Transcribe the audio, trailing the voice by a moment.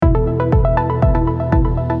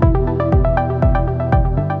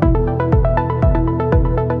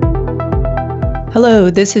Hello,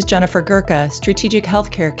 this is Jennifer Girka, Strategic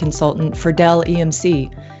Healthcare Consultant for Dell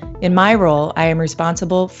EMC. In my role, I am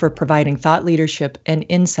responsible for providing thought leadership and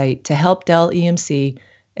insight to help Dell EMC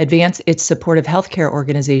advance its support of healthcare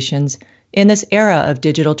organizations in this era of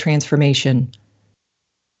digital transformation.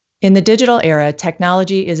 In the digital era,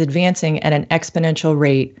 technology is advancing at an exponential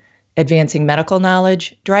rate, advancing medical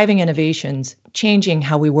knowledge, driving innovations, changing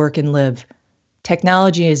how we work and live.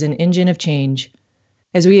 Technology is an engine of change.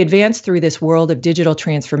 As we advance through this world of digital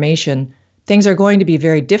transformation, things are going to be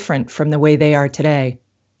very different from the way they are today.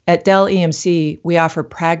 At Dell EMC, we offer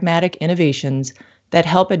pragmatic innovations that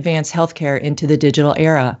help advance healthcare into the digital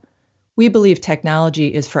era. We believe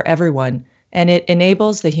technology is for everyone, and it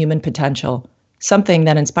enables the human potential, something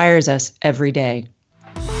that inspires us every day.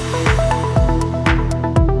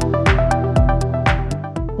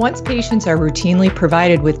 Once patients are routinely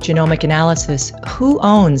provided with genomic analysis, who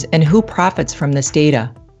owns and who profits from this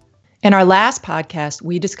data? In our last podcast,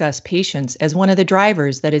 we discussed patients as one of the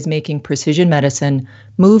drivers that is making precision medicine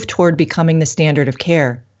move toward becoming the standard of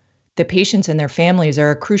care. The patients and their families are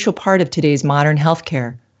a crucial part of today's modern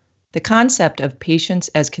healthcare. The concept of patients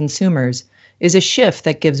as consumers is a shift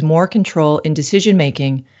that gives more control in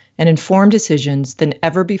decision-making and informed decisions than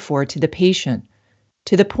ever before to the patient,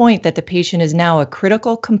 to the point that the patient is now a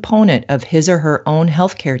critical component of his or her own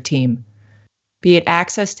healthcare team. Be it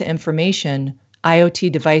access to information,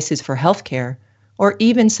 IoT devices for healthcare, or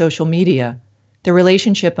even social media, the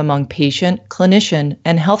relationship among patient, clinician,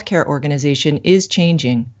 and healthcare organization is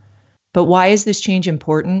changing. But why is this change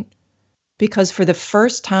important? Because for the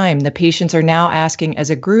first time, the patients are now asking as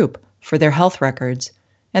a group for their health records,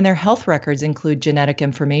 and their health records include genetic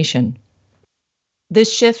information.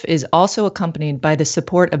 This shift is also accompanied by the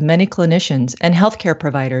support of many clinicians and healthcare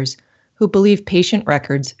providers who believe patient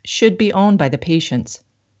records should be owned by the patients.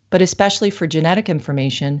 But especially for genetic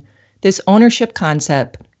information, this ownership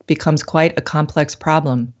concept becomes quite a complex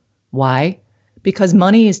problem. Why? Because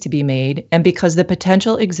money is to be made and because the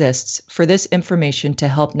potential exists for this information to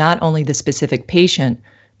help not only the specific patient,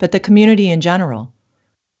 but the community in general.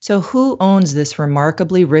 So who owns this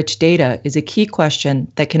remarkably rich data is a key question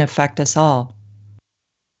that can affect us all.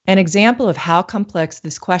 An example of how complex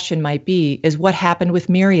this question might be is what happened with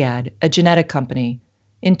Myriad, a genetic company.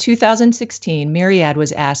 In 2016, Myriad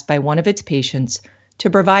was asked by one of its patients to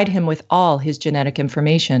provide him with all his genetic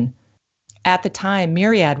information. At the time,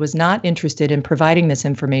 Myriad was not interested in providing this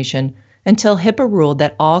information until HIPAA ruled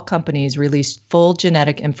that all companies released full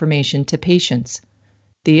genetic information to patients.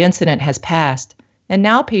 The incident has passed, and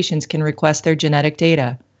now patients can request their genetic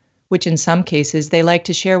data, which in some cases they like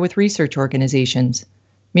to share with research organizations.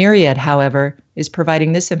 Myriad, however, is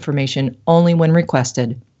providing this information only when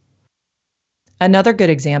requested. Another good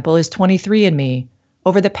example is 23andMe.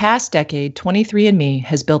 Over the past decade, 23andMe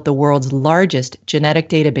has built the world's largest genetic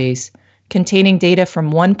database, containing data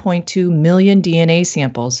from 1.2 million DNA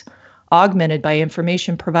samples, augmented by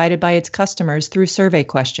information provided by its customers through survey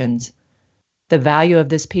questions. The value of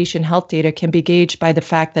this patient health data can be gauged by the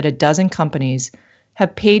fact that a dozen companies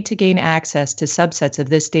have paid to gain access to subsets of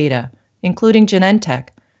this data, including Genentech,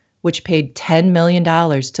 which paid $10 million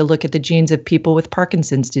to look at the genes of people with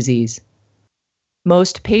Parkinson's disease.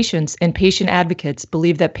 Most patients and patient advocates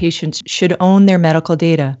believe that patients should own their medical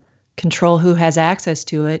data, control who has access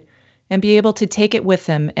to it, and be able to take it with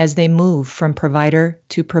them as they move from provider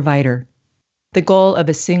to provider. The goal of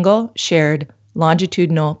a single, shared,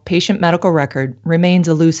 longitudinal patient medical record remains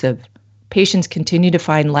elusive. Patients continue to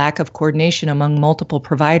find lack of coordination among multiple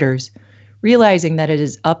providers, realizing that it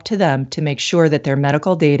is up to them to make sure that their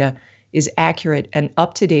medical data is accurate and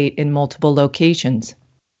up to date in multiple locations.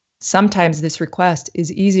 Sometimes this request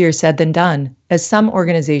is easier said than done, as some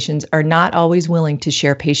organizations are not always willing to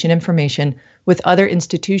share patient information with other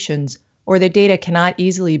institutions, or the data cannot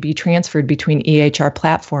easily be transferred between EHR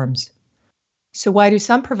platforms. So why do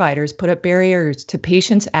some providers put up barriers to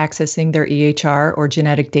patients accessing their EHR or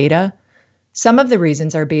genetic data? Some of the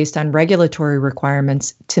reasons are based on regulatory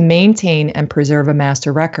requirements to maintain and preserve a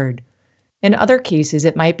master record. In other cases,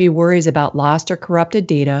 it might be worries about lost or corrupted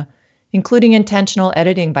data, including intentional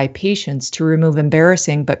editing by patients to remove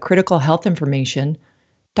embarrassing but critical health information,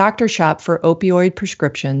 doctor shop for opioid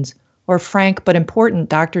prescriptions, or frank but important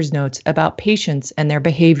doctor's notes about patients and their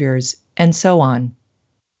behaviors, and so on.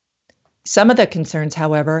 Some of the concerns,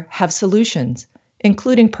 however, have solutions,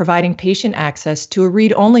 including providing patient access to a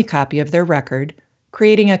read-only copy of their record,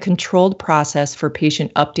 creating a controlled process for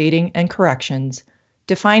patient updating and corrections,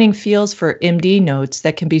 defining fields for MD notes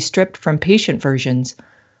that can be stripped from patient versions,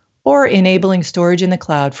 or enabling storage in the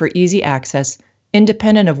cloud for easy access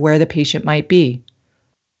independent of where the patient might be.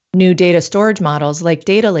 New data storage models like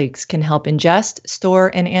data lakes can help ingest,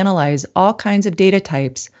 store, and analyze all kinds of data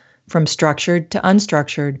types, from structured to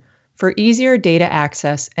unstructured, for easier data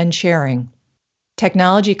access and sharing.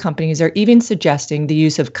 Technology companies are even suggesting the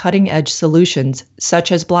use of cutting-edge solutions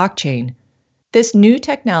such as blockchain. This new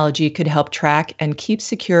technology could help track and keep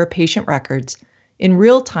secure patient records in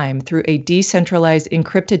real time through a decentralized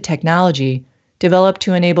encrypted technology developed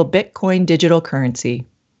to enable Bitcoin digital currency.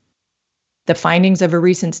 The findings of a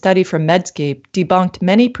recent study from Medscape debunked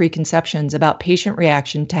many preconceptions about patient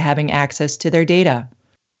reaction to having access to their data.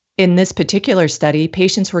 In this particular study,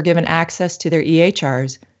 patients were given access to their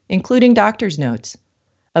EHRs, including doctor's notes.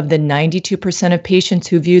 Of the 92% of patients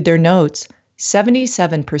who viewed their notes,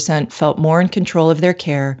 77% felt more in control of their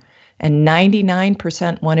care, and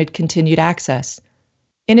 99% wanted continued access.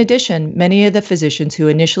 In addition, many of the physicians who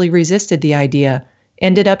initially resisted the idea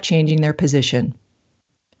ended up changing their position.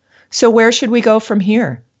 So where should we go from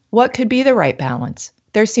here? What could be the right balance?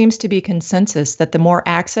 There seems to be consensus that the more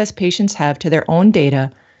access patients have to their own data,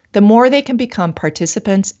 the more they can become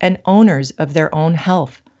participants and owners of their own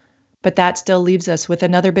health. But that still leaves us with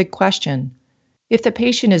another big question. If the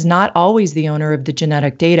patient is not always the owner of the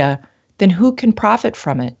genetic data, then who can profit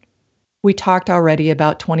from it? We talked already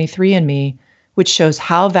about 23andMe, which shows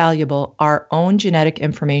how valuable our own genetic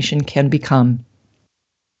information can become.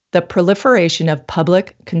 The proliferation of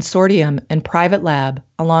public, consortium, and private lab,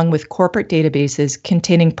 along with corporate databases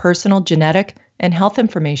containing personal genetic and health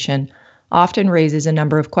information, often raises a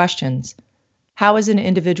number of questions. How is an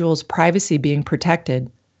individual's privacy being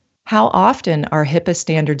protected? How often are HIPAA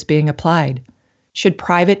standards being applied? Should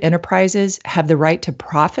private enterprises have the right to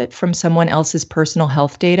profit from someone else's personal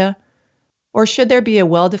health data? Or should there be a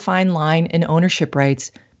well-defined line in ownership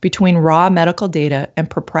rights between raw medical data and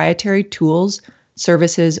proprietary tools,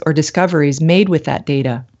 services, or discoveries made with that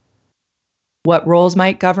data? What roles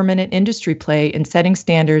might government and industry play in setting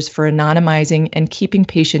standards for anonymizing and keeping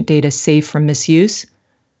patient data safe from misuse?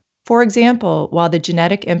 For example, while the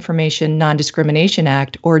Genetic Information Non-Discrimination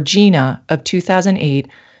Act, or GINA, of 2008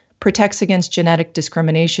 protects against genetic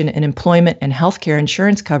discrimination in employment and healthcare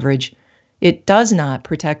insurance coverage, it does not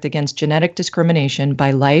protect against genetic discrimination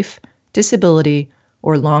by life, disability,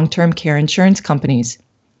 or long-term care insurance companies.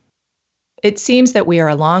 It seems that we are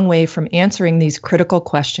a long way from answering these critical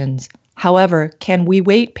questions. However, can we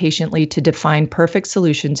wait patiently to define perfect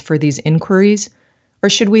solutions for these inquiries? Or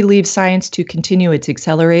should we leave science to continue its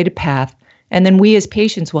accelerated path, and then we as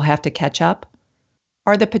patients will have to catch up?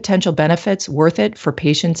 Are the potential benefits worth it for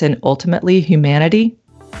patients and ultimately humanity?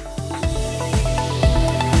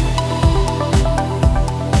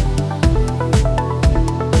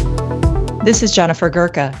 This is Jennifer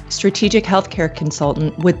Girka, Strategic Healthcare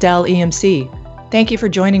Consultant with Dell EMC. Thank you for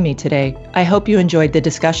joining me today. I hope you enjoyed the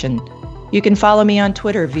discussion. You can follow me on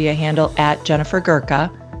Twitter via handle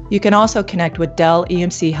 @JenniferGirka. You can also connect with Dell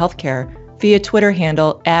EMC Healthcare via Twitter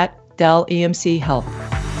handle @Dell EMC Health.